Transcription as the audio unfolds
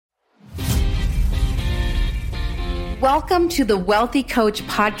Welcome to the Wealthy Coach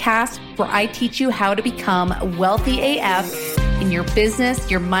podcast, where I teach you how to become wealthy AF in your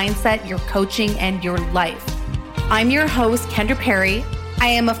business, your mindset, your coaching, and your life. I'm your host, Kendra Perry. I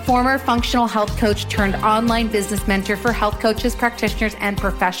am a former functional health coach turned online business mentor for health coaches, practitioners, and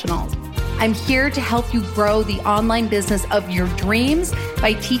professionals. I'm here to help you grow the online business of your dreams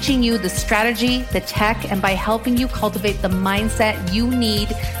by teaching you the strategy, the tech, and by helping you cultivate the mindset you need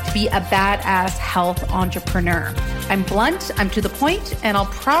to be a badass health entrepreneur. I'm blunt, I'm to the point, and I'll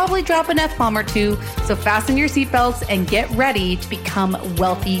probably drop an F-bomb or two, so fasten your seatbelts and get ready to become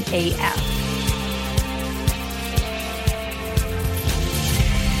wealthy AF.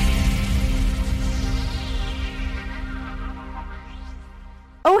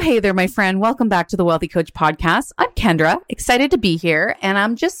 Oh, hey there, my friend. Welcome back to the Wealthy Coach podcast. I'm Kendra, excited to be here, and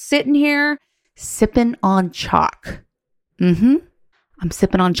I'm just sitting here sipping on chalk. I'm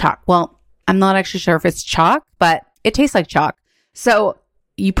sipping on chalk. Well, I'm not actually sure if it's chalk, but it tastes like chalk. So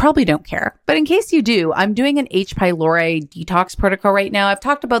you probably don't care. But in case you do, I'm doing an H. pylori detox protocol right now. I've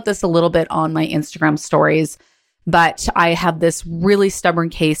talked about this a little bit on my Instagram stories, but I have this really stubborn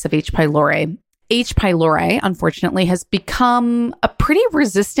case of H. pylori. H. pylori, unfortunately, has become a pretty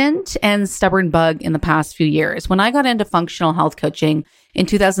resistant and stubborn bug in the past few years. When I got into functional health coaching in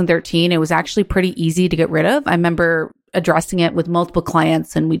 2013, it was actually pretty easy to get rid of. I remember addressing it with multiple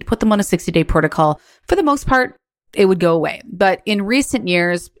clients, and we'd put them on a 60-day protocol. For the most part, it would go away. But in recent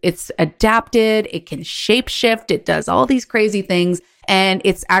years, it's adapted, it can shapeshift, it does all these crazy things, and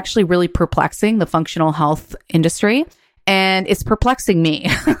it's actually really perplexing the functional health industry. And it's perplexing me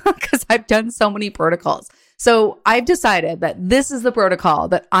because I've done so many protocols. So I've decided that this is the protocol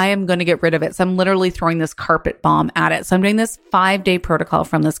that I am going to get rid of it. So I'm literally throwing this carpet bomb at it. So I'm doing this 5-day protocol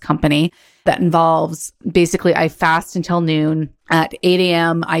from this company that involves basically I fast until noon. At 8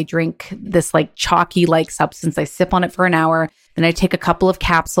 a.m., I drink this like chalky-like substance. I sip on it for an hour. Then I take a couple of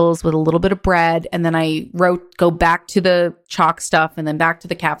capsules with a little bit of bread. And then I go back to the chalk stuff and then back to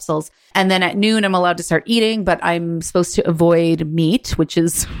the capsules. And then at noon, I'm allowed to start eating, but I'm supposed to avoid meat, which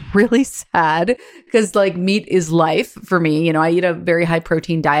is really sad because like meat is life for me. You know, I eat a very high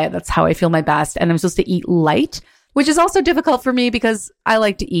protein diet. That's how I feel my best. And I'm supposed to eat light, which is also difficult for me because I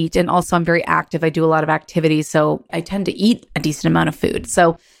like to eat. And also I'm very active. I do a lot of activities. So I tend to eat a decent amount of food.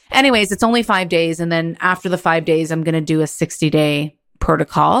 So anyways, it's only 5 days. And then after the 5 days, I'm going to do a 60-day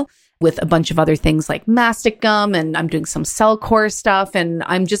protocol with a bunch of other things like mastic gum. And I'm doing some cell core stuff. And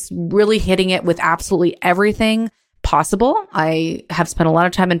I'm just really hitting it with absolutely everything possible. I have spent a lot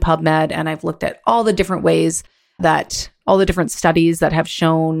of time in PubMed, and I've looked at all the different ways all the different studies that have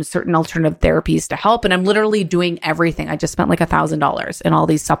shown certain alternative therapies to help. And I'm literally doing everything. I just spent like $1,000 in all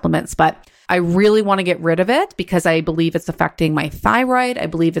these supplements, but I really want to get rid of it because I believe it's affecting my thyroid. I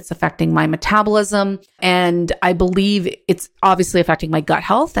believe it's affecting my metabolism. And I believe it's obviously affecting my gut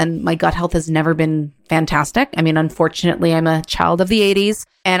health. And my gut health has never been fantastic. I mean, unfortunately, I'm a child of the 80s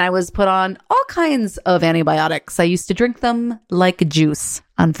and I was put on all kinds of antibiotics. I used to drink them like juice,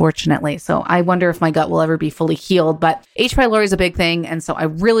 unfortunately. So I wonder if my gut will ever be fully healed. But H. pylori is a big thing. And so I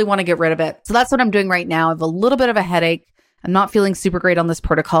really want to get rid of it. So that's what I'm doing right now. I have a little bit of a headache. I'm not feeling super great on this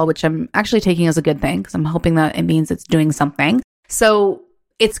protocol, which I'm actually taking as a good thing because I'm hoping that it means it's doing something. So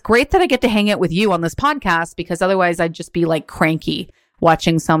it's great that I get to hang out with you on this podcast because otherwise I'd just be like cranky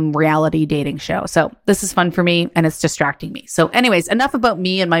watching some reality dating show. So this is fun for me and it's distracting me. So anyways, enough about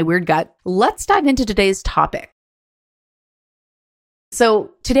me and my weird gut. Let's dive into today's topic. So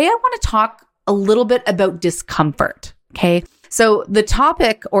today I want to talk a little bit about discomfort. Okay. So the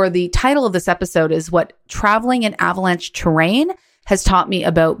topic or the title of this episode is what traveling in avalanche terrain has taught me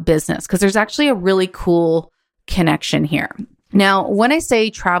about business, because there's actually a really cool connection here. Now, when I say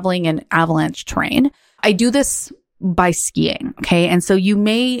traveling in avalanche terrain, I do this by skiing. Okay. And so you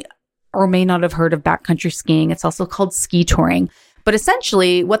may or may not have heard of backcountry skiing. It's also called ski touring. But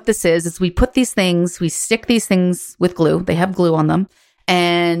essentially what this is we put these things, we stick these things with glue. They have glue on them.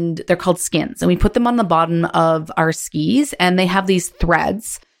 And they're called skins. And we put them on the bottom of our skis and they have these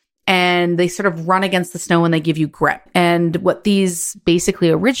threads and they sort of run against the snow and they give you grip. And what these basically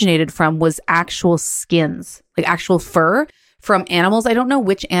originated from was actual skins, like actual fur from animals. I don't know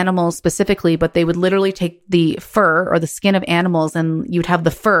which animals specifically, but they would literally take the fur or the skin of animals and you'd have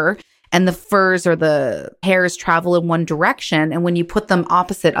the fur, and the furs or the hairs travel in one direction. And when you put them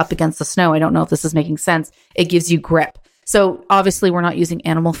opposite up against the snow, I don't know if this is making sense, it gives you grip. So obviously we're not using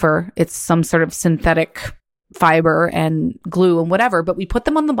animal fur. It's some sort of synthetic fiber and glue and whatever, but we put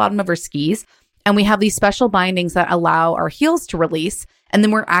them on the bottom of our skis and we have these special bindings that allow our heels to release. And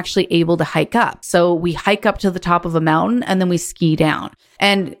then we're actually able to hike up. So we hike up to the top of a mountain and then we ski down.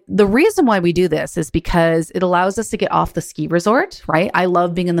 And the reason why we do this is because it allows us to get off the ski resort, right? I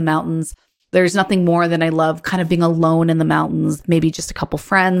love being in the mountains. There's nothing more than I love kind of being alone in the mountains, maybe just a couple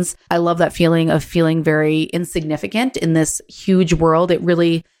friends. I love that feeling of feeling very insignificant in this huge world. It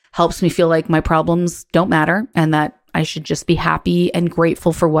really helps me feel like my problems don't matter and that I should just be happy and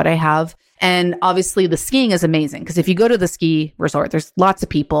grateful for what I have. And obviously the skiing is amazing because if you go to the ski resort, there's lots of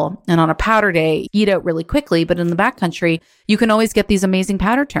people. And on a powder day, you eat out really quickly. But in the backcountry, you can always get these amazing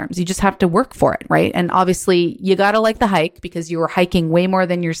powder terms. You just have to work for it, right? And obviously you got to like the hike because you are hiking way more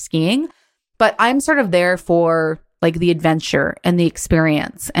than you're skiing. But I'm sort of there for like the adventure and the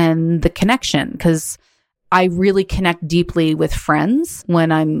experience and the connection because I really connect deeply with friends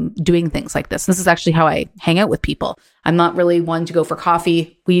when I'm doing things like this. This is actually how I hang out with people. I'm not really one to go for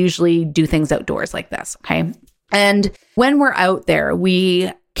coffee. We usually do things outdoors like this, okay? And when we're out there,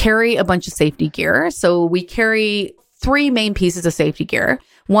 we carry a bunch of safety gear. So we carry 3 main pieces of safety gear.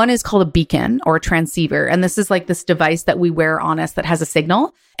 One is called a beacon or a transceiver. And this is like this device that we wear on us that has a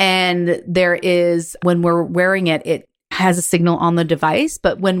signal. And there is, when we're wearing it, it has a signal on the device.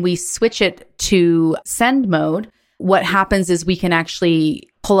 But when we switch it to send mode, what happens is we can actually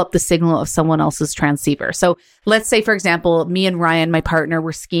pull up the signal of someone else's transceiver. So let's say, for example, me and Ryan, my partner,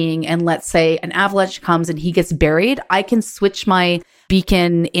 were skiing, and let's say an avalanche comes and he gets buried. I can switch my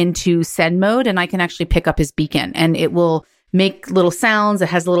beacon into send mode and I can actually pick up his beacon and it will make little sounds. It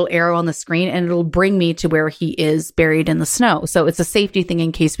has a little arrow on the screen and it'll bring me to where he is buried in the snow. So it's a safety thing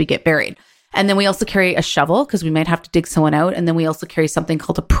in case we get buried. And then we also carry a shovel because we might have to dig someone out. And then we also carry something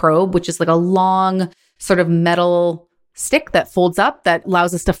called a probe, which is like a long sort of metal stick that folds up that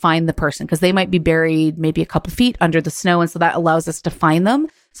allows us to find the person because they might be buried maybe a couple feet under the snow. And so that allows us to find them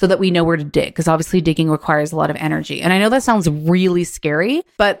so that we know where to dig because obviously digging requires a lot of energy. And I know that sounds really scary,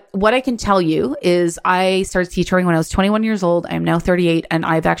 but what I can tell you is I started ski touring when I was 21 years old. I am now 38 and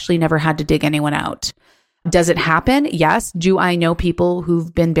I've actually never had to dig anyone out. Does it happen? Yes. Do I know people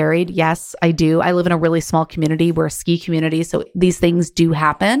who've been buried? Yes, I do. I live in a really small community. We're a ski community. So these things do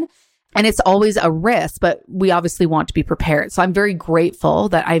happen. And it's always a risk, but we obviously want to be prepared. So I'm very grateful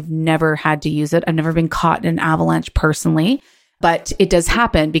that I've never had to use it. I've never been caught in an avalanche personally, but it does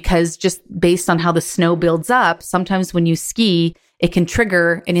happen because just based on how the snow builds up, sometimes when you ski, it can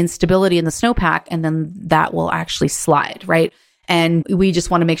trigger an instability in the snowpack and then that will actually slide, right? And we just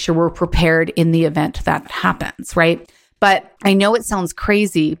want to make sure we're prepared in the event that happens, right? But I know it sounds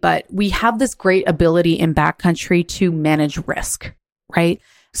crazy, but we have this great ability in backcountry to manage risk, right?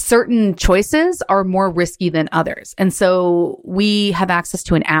 Certain choices are more risky than others. And so we have access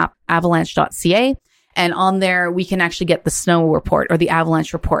to an app, avalanche.ca. And on there, we can actually get the snow report or the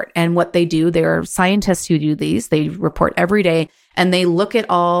avalanche report. And what they do, there are scientists who do these. They report every day and they look at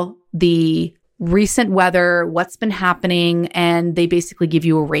all the recent weather, what's been happening, and they basically give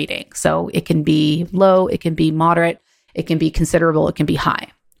you a rating. So it can be low, it can be moderate, it can be considerable, it can be high,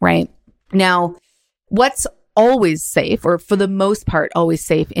 right? Now, what's always safe, or for the most part, always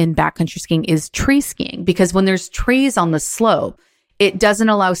safe in backcountry skiing is tree skiing, because when there's trees on the slope, it doesn't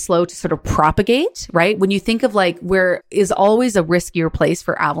allow snow to sort of propagate, right? When you think of like where is always a riskier place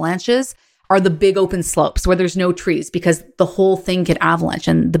for avalanches are the big open slopes where there's no trees because the whole thing can avalanche.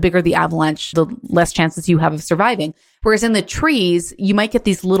 And the bigger the avalanche, the less chances you have of surviving. Whereas in the trees, you might get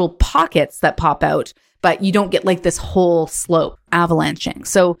these little pockets that pop out, but you don't get like this whole slope avalanching.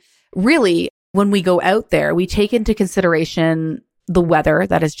 So really, when we go out there, we take into consideration the weather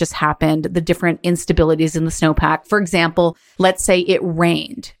that has just happened, the different instabilities in the snowpack. For example, let's say it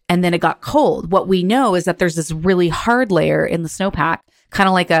rained and then it got cold. What we know is that there's this really hard layer in the snowpack, kind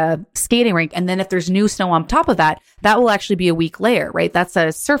of like a skating rink. And then if there's new snow on top of that, that will actually be a weak layer, right? That's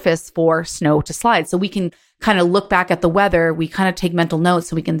a surface for snow to slide. So we can kind of look back at the weather. We kind of take mental notes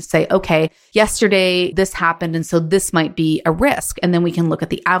so we can say, okay, yesterday this happened. And so this might be a risk. And then we can look at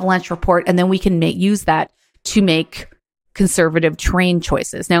the avalanche report and then we can use that to make conservative terrain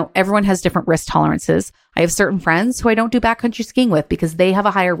choices. Now, everyone has different risk tolerances. I have certain friends who I don't do backcountry skiing with because they have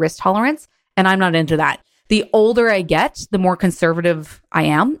a higher risk tolerance and I'm not into that. The older I get, the more conservative I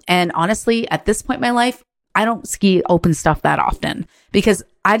am. And honestly, at this point in my life, I don't ski open stuff that often because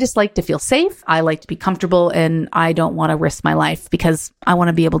I just like to feel safe. I like to be comfortable and I don't want to risk my life because I want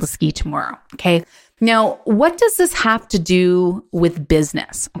to be able to ski tomorrow. Okay. Now, what does this have to do with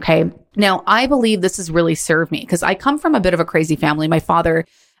business? Okay. Now, I believe this has really served me because I come from a bit of a crazy family. My father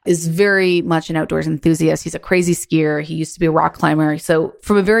is very much an outdoors enthusiast. He's a crazy skier. He used to be a rock climber. So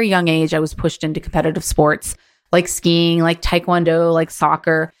from a very young age, I was pushed into competitive sports like skiing, like taekwondo, like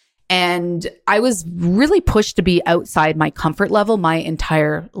soccer. And I was really pushed to be outside my comfort level my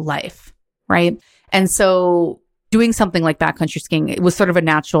entire life, right? And so doing something like backcountry skiing, it was sort of a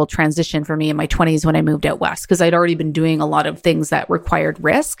natural transition for me in my 20s when I moved out west, because I'd already been doing a lot of things that required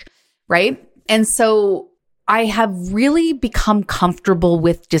risk, right? And so I have really become comfortable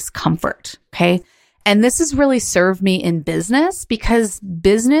with discomfort, okay? And this has really served me in business, because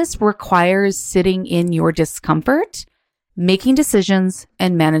business requires sitting in your discomfort, making decisions,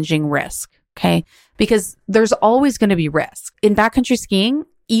 and managing risk, okay? Because there's always going to be risk. In backcountry skiing,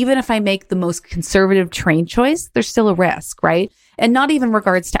 even if I make the most conservative terrain choice, there's still a risk, right? And not even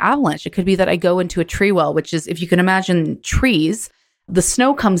regards to avalanche. It could be that I go into a tree well, which is, if you can imagine trees, the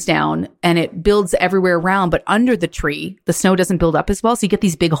snow comes down and it builds everywhere around, but under the tree, the snow doesn't build up as well. So you get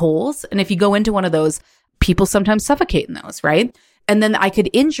these big holes. And if you go into one of those, people sometimes suffocate in those, right? And then I could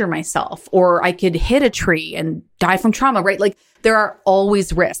injure myself, or I could hit a tree and die from trauma, right? Like, there are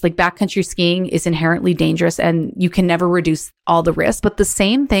always risks. Like, backcountry skiing is inherently dangerous and you can never reduce all the risks. But the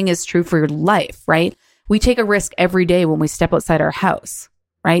same thing is true for your life, right? We take a risk every day when we step outside our house,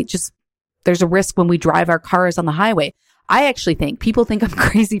 right? Just there's a risk when we drive our cars on the highway. I actually think people think I'm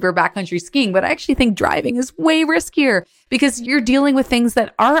crazy for backcountry skiing, but I actually think driving is way riskier, because you're dealing with things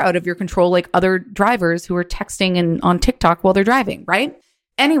that are out of your control, like other drivers who are texting and on TikTok while they're driving, right?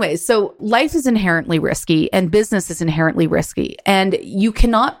 Anyways, so life is inherently risky and business is inherently risky, and you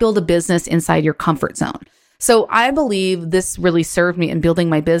cannot build a business inside your comfort zone. So I believe this really served me in building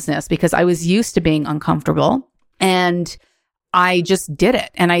my business, because I was used to being uncomfortable and I just did it,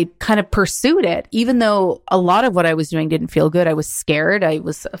 and I kind of pursued it, even though a lot of what I was doing didn't feel good. I was scared. I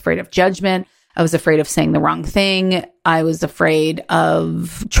was afraid of judgment. I was afraid of saying the wrong thing. I was afraid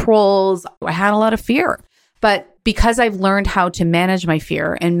of trolls. I had a lot of fear. But because I've learned how to manage my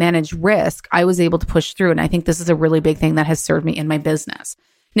fear and manage risk, I was able to push through. And I think this is a really big thing that has served me in my business.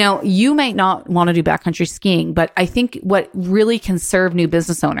 Now, you might not want to do backcountry skiing, but I think what really can serve new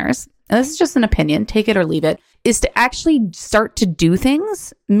business owners, and this is just an opinion, take it or leave it, is to actually start to do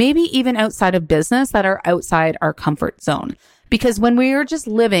things, maybe even outside of business, that are outside our comfort zone. Because when we are just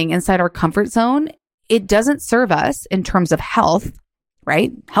living inside our comfort zone, it doesn't serve us in terms of health,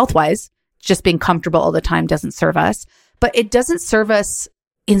 right? Health-wise, just being comfortable all the time doesn't serve us, but it doesn't serve us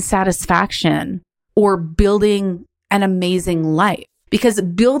in satisfaction or building an amazing life. Because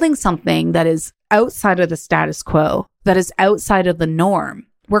building something that is outside of the status quo, that is outside of the norm,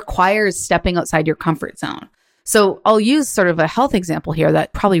 requires stepping outside your comfort zone. So I'll use sort of a health example here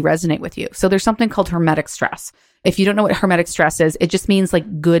that probably resonate with you. So there's something called hermetic stress. If you don't know what hermetic stress is, it just means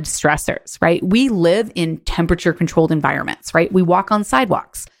like good stressors, right? We live in temperature controlled environments, right? We walk on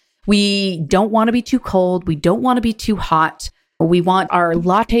sidewalks. We don't want to be too cold. We don't want to be too hot. We want our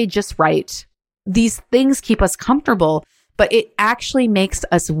latte just right. These things keep us comfortable, but it actually makes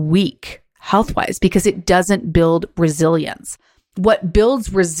us weak health-wise, because it doesn't build resilience. What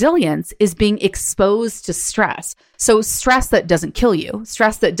builds resilience is being exposed to stress. So stress that doesn't kill you,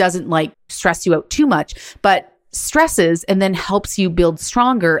 stress that doesn't like stress you out too much, but stresses and then helps you build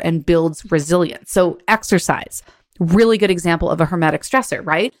stronger and builds resilience. So exercise, really good example of a hermetic stressor,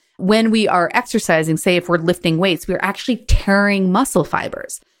 right? When we are exercising, say if we're lifting weights, we're actually tearing muscle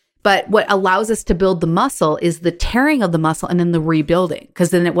fibers. But what allows us to build the muscle is the tearing of the muscle and then the rebuilding. Because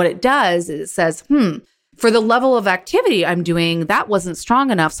then what it does is it says, for the level of activity I'm doing, that wasn't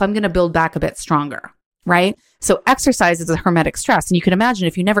strong enough, so I'm going to build back a bit stronger, right? So exercise is a hermetic stress. And you can imagine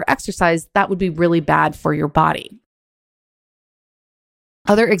if you never exercise, that would be really bad for your body.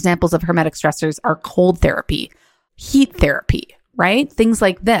 Other examples of hermetic stressors are cold therapy, heat therapy, right? Things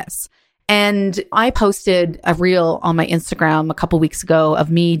like this. And I posted a reel on my Instagram a couple weeks ago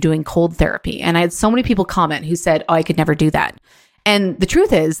of me doing cold therapy. And I had so many people comment who said, oh, I could never do that. And the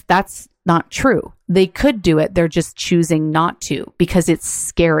truth is, that's not true. They could do it. They're just choosing not to, because it's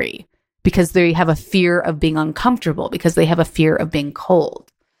scary, because they have a fear of being uncomfortable, because they have a fear of being cold.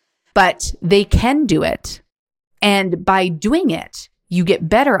 But they can do it. And by doing it, you get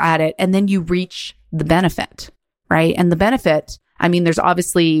better at it, and then you reach the benefit, right? And the benefit, I mean, there's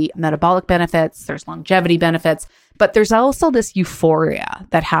obviously metabolic benefits, there's longevity benefits, but there's also this euphoria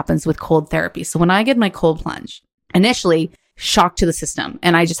that happens with cold therapy. So when I get my cold plunge, initially, shock to the system,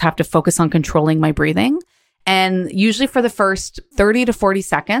 and I just have to focus on controlling my breathing. And usually for the first 30 to 40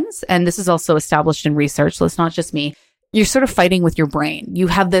 seconds, and this is also established in research, so it's not just me, you're sort of fighting with your brain. You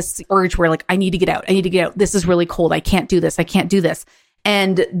have this urge where like, I need to get out. I need to get out. This is really cold. I can't do this. I can't do this.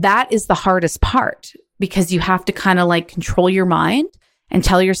 And that is the hardest part, because you have to kind of like control your mind and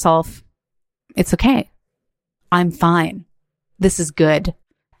tell yourself, it's okay. I'm fine. This is good.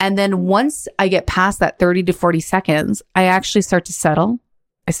 And then once I get past that 30 to 40 seconds, I actually start to settle.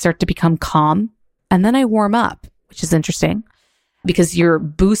 I start to become calm, and then I warm up, which is interesting because you're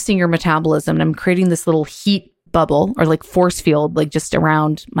boosting your metabolism. And I'm creating this little heat bubble or like force field, like just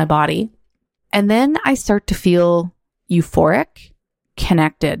around my body. And then I start to feel euphoric,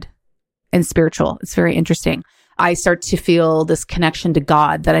 connected, and spiritual. It's very interesting. I start to feel this connection to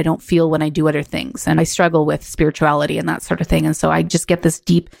God that I don't feel when I do other things. And I struggle with spirituality and that sort of thing. And so I just get this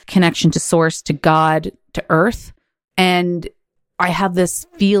deep connection to source, to God, to earth. And I have this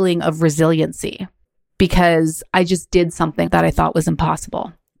feeling of resiliency because I just did something that I thought was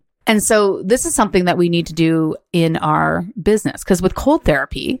impossible. And so this is something that we need to do in our business, because with cold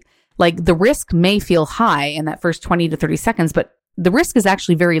therapy, like the risk may feel high in that first 20 to 30 seconds, but the risk is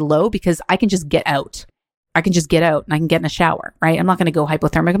actually very low because I can just get out. I can just get out and I can get in a shower, right? I'm not going to go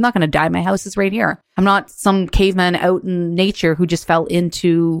hypothermic. I'm not going to die. My house is right here. I'm not some caveman out in nature who just fell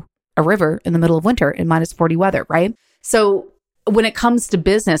into a river in the middle of winter in minus 40 weather, right? So when it comes to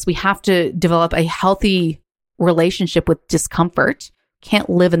business, we have to develop a healthy relationship with discomfort.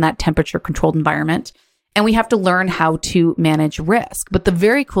 Can't live in that temperature controlled environment. And we have to learn how to manage risk. But the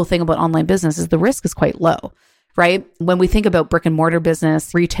very cool thing about online business is the risk is quite low, right? When we think about brick and mortar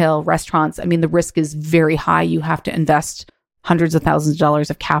business, retail, restaurants, I mean, the risk is very high. You have to invest hundreds of thousands of dollars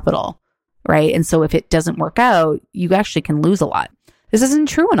of capital, right? And so if it doesn't work out, you actually can lose a lot. This isn't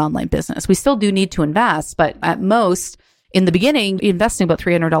true in online business. We still do need to invest, but at most, in the beginning, you're investing about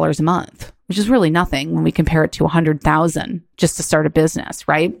 $300 a month, which is really nothing when we compare it to $100,000 just to start a business,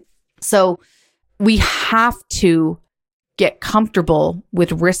 right? So we have to get comfortable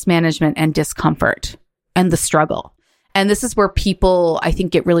with risk management and discomfort and the struggle. And this is where people, I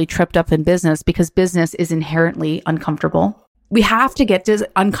think, get really tripped up in business because business is inherently uncomfortable. We have to get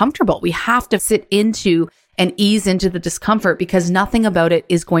uncomfortable. We have to sit into and ease into the discomfort because nothing about it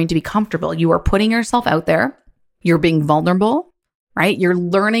is going to be comfortable. You are putting yourself out there. You're being vulnerable, right? You're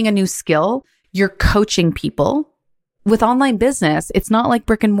learning a new skill. You're coaching people. With online business, it's not like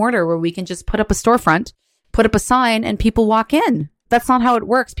brick and mortar where we can just put up a storefront, put up a sign, and people walk in. That's not how it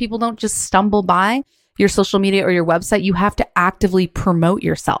works. People don't just stumble by your social media or your website. You have to actively promote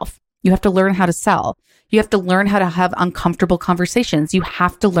yourself. You have to learn how to sell. You have to learn how to have uncomfortable conversations. You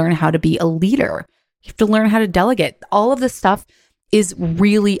have to learn how to be a leader. You have to learn how to delegate. All of this stuff is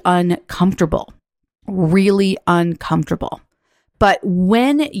really uncomfortable. Really uncomfortable. But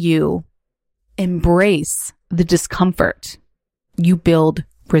when you embrace the discomfort, you build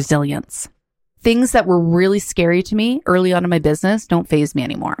resilience. Things that were really scary to me early on in my business don't faze me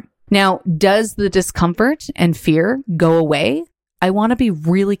anymore. Now, does the discomfort and fear go away? I want to be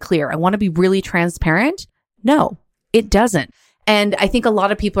really clear. I want to be really transparent. No, it doesn't. And I think a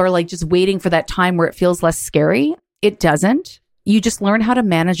lot of people are like just waiting for that time where it feels less scary. It doesn't. You just learn how to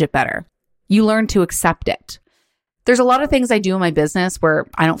manage it better. You learn to accept it. There's a lot of things I do in my business where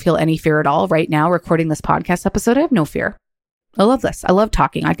I don't feel any fear at all. Right now, recording this podcast episode, I have no fear. I love this. I love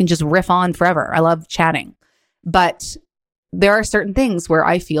talking. I can just riff on forever. I love chatting. But there are certain things where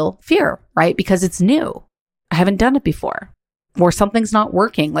I feel fear, right? Because it's new. I haven't done it before. Or something's not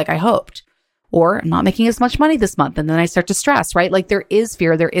working like I hoped. Or I'm not making as much money this month. And then I start to stress, right? Like there is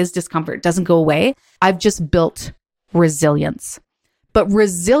fear. There is discomfort. It doesn't go away. I've just built resilience. But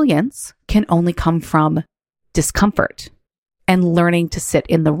resilience can only come from discomfort and learning to sit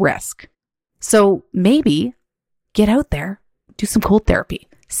in the risk. So maybe get out there, do some cold therapy,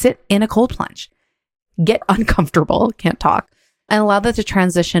 sit in a cold plunge, get uncomfortable, can't talk, and allow that to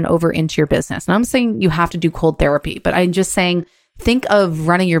transition over into your business. And I'm saying you have to do cold therapy, but I'm just saying, think of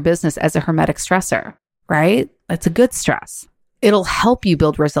running your business as a hermetic stressor, right? It's a good stress. It'll help you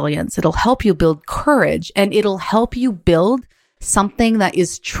build resilience. It'll help you build courage, and it'll help you build something that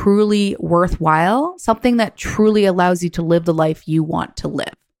is truly worthwhile, something that truly allows you to live the life you want to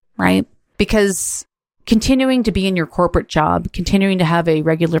live, right? Because continuing to be in your corporate job, continuing to have a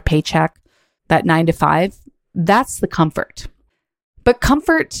regular paycheck, that 9 to 5, that's the comfort. But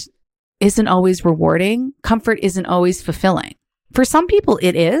comfort isn't always rewarding. Comfort isn't always fulfilling. For some people,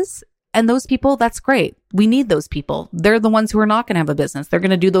 it is. And those people, that's great. We need those people. They're the ones who are not going to have a business. They're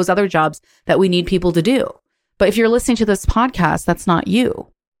going to do those other jobs that we need people to do. But if you're listening to this podcast, that's not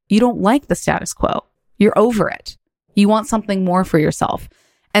you. You don't like the status quo. You're over it. You want something more for yourself.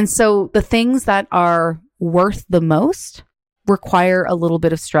 And so the things that are worth the most require a little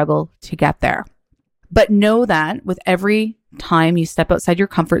bit of struggle to get there. But know that with every time you step outside your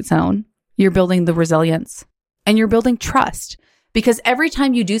comfort zone, you're building the resilience and you're building trust. Because every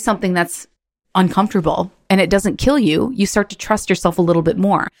time you do something that's uncomfortable and it doesn't kill you, you start to trust yourself a little bit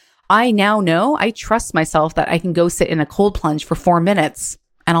more. I now know, I trust myself that I can go sit in a cold plunge for 4 minutes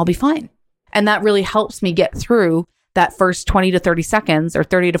and I'll be fine. And that really helps me get through that first 20 to 30 seconds or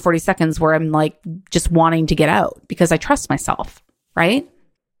 30 to 40 seconds where I'm like just wanting to get out because I trust myself, right?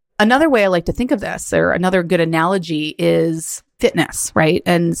 Another way I like to think of this, or another good analogy, is fitness, right?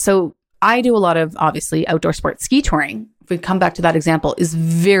 And so I do a lot of, obviously, outdoor sports. Ski touring, if we come back to that example, is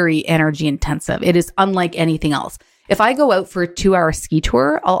very energy intensive. It is unlike anything else. If I go out for a 2-hour ski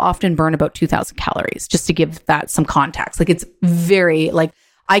tour, I'll often burn about 2,000 calories, just to give that some context. Like it's very, like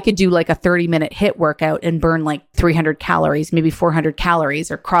I could do like a 30-minute HIIT workout and burn like 300 calories, maybe 400 calories,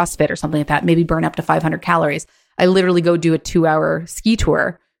 or CrossFit or something like that, maybe burn up to 500 calories. I literally go do a 2-hour ski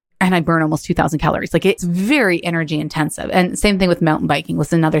tour and I burn almost 2,000 calories. Like it's very energy intensive. And same thing with mountain biking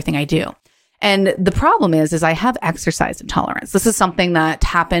was another thing I do. And the problem is I have exercise intolerance. This is something that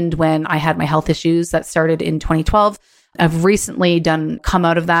happened when I had my health issues that started in 2012. I've recently come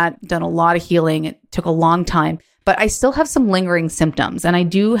out of that, done a lot of healing. It took a long time, but I still have some lingering symptoms. And I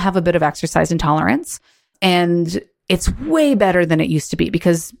do have a bit of exercise intolerance. And it's way better than it used to be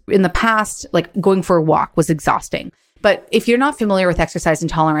because in the past, like going for a walk was exhausting. But if you're not familiar with exercise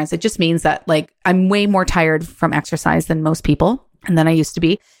intolerance, it just means that like I'm way more tired from exercise than most people and than I used to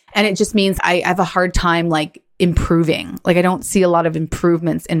be. And it just means I have a hard time like improving. Like I don't see a lot of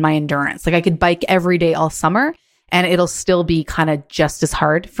improvements in my endurance. Like I could bike every day all summer and it'll still be kind of just as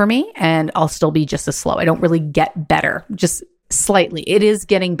hard for me and I'll still be just as slow. I don't really get better, just slightly. It is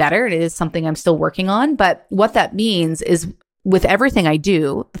getting better. It is something I'm still working on. But what that means is with everything I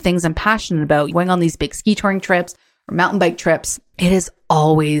do, the things I'm passionate about, going on these big ski touring trips or mountain bike trips, it is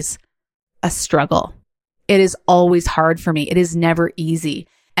always a struggle. It is always hard for me. It is never easy.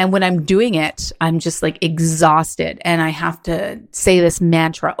 And when I'm doing it, I'm just like exhausted. And I have to say this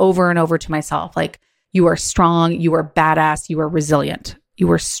mantra over and over to myself, like, you are strong, you are badass, you are resilient. You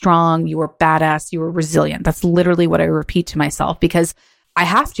are strong, you are badass, you are resilient. That's literally what I repeat to myself because I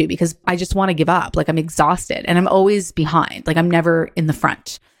have to, because I just want to give up. Like I'm exhausted and I'm always behind. Like I'm never in the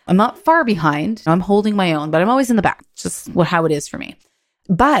front. I'm not far behind. I'm holding my own, but I'm always in the back. It's just how it is for me.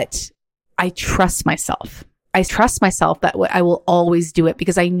 But I trust myself. I trust myself that I will always do it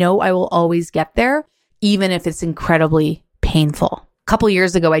because I know I will always get there, even if it's incredibly painful. A couple of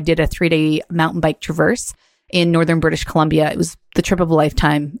years ago, I did a 3-day mountain bike traverse in northern British Columbia. It was the trip of a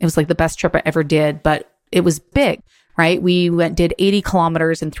lifetime. It was like the best trip I ever did, but it was big, right? We did 80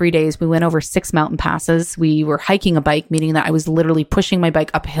 kilometers in 3 days. We went over 6 mountain passes. We were hiking a bike, meaning that I was literally pushing my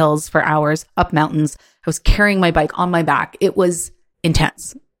bike up hills for hours, up mountains. I was carrying my bike on my back. It was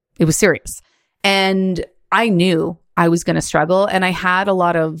intense. It was serious. And I knew I was going to struggle and I had a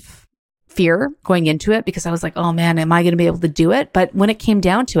lot of fear going into it because I was like, oh man, am I going to be able to do it? But when it came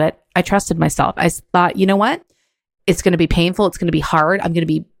down to it, I trusted myself. I thought, you know what? It's going to be painful. It's going to be hard. I'm going to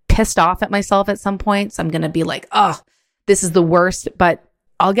be pissed off at myself at some points. I'm going to be like, oh, this is the worst, but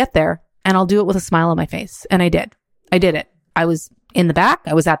I'll get there and I'll do it with a smile on my face. And I did. I did it. I was in the back.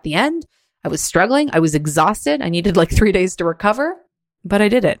 I was at the end. I was struggling. I was exhausted. I needed like 3 days to recover, but I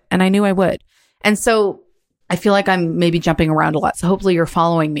did it and I knew I would. And so I feel like I'm maybe jumping around a lot. So hopefully you're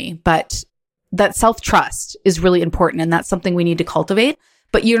following me, but that self-trust is really important. And that's something we need to cultivate,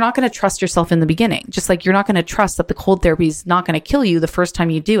 but you're not going to trust yourself in the beginning. Just like you're not going to trust that the cold therapy is not going to kill you the first time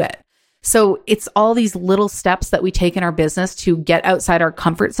you do it. So it's all these little steps that we take in our business to get outside our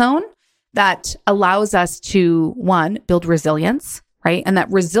comfort zone that allows us to, one, build resilience, right? And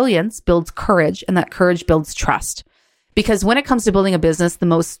that resilience builds courage and that courage builds trust. Because when it comes to building a business, the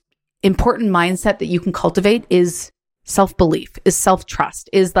most important mindset that you can cultivate is self-belief, is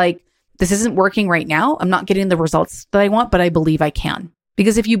self-trust, is like, this isn't working right now. I'm not getting the results that I want, but I believe I can.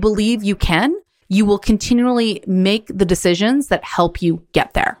 Because if you believe you can, you will continually make the decisions that help you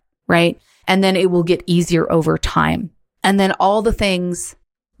get there, right? And then it will get easier over time. And then all the things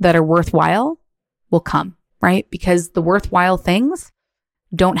that are worthwhile will come, right? Because the worthwhile things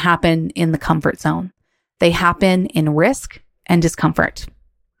don't happen in the comfort zone. They happen in risk and discomfort.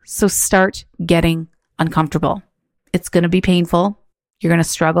 So start getting uncomfortable. It's going to be painful. You're going to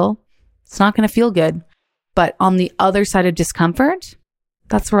struggle. It's not going to feel good. But on the other side of discomfort,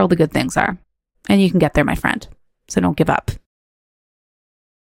 that's where all the good things are. And you can get there, my friend. So don't give up.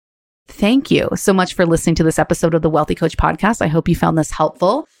 Thank you so much for listening to this episode of the Wealthy Coach Podcast. I hope you found this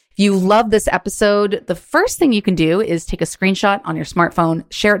helpful. If you love this episode, the first thing you can do is take a screenshot on your smartphone,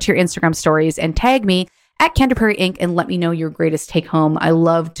 share it to your Instagram stories, and tag me at Kendra Perry Inc. and let me know your greatest take home. I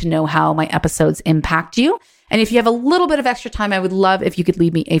love to know how my episodes impact you. And if you have a little bit of extra time, I would love if you could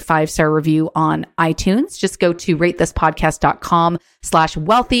leave me a 5-star review on iTunes. Just go to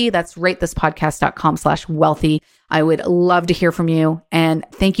ratethispodcast.com/wealthy. That's ratethispodcast.com/wealthy. I would love to hear from you. And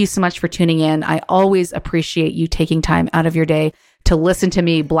thank you so much for tuning in. I always appreciate you taking time out of your day to listen to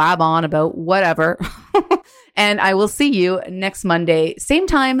me blab on about whatever. And I will see you next Monday, same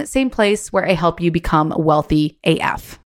time, same place, where I help you become wealthy AF.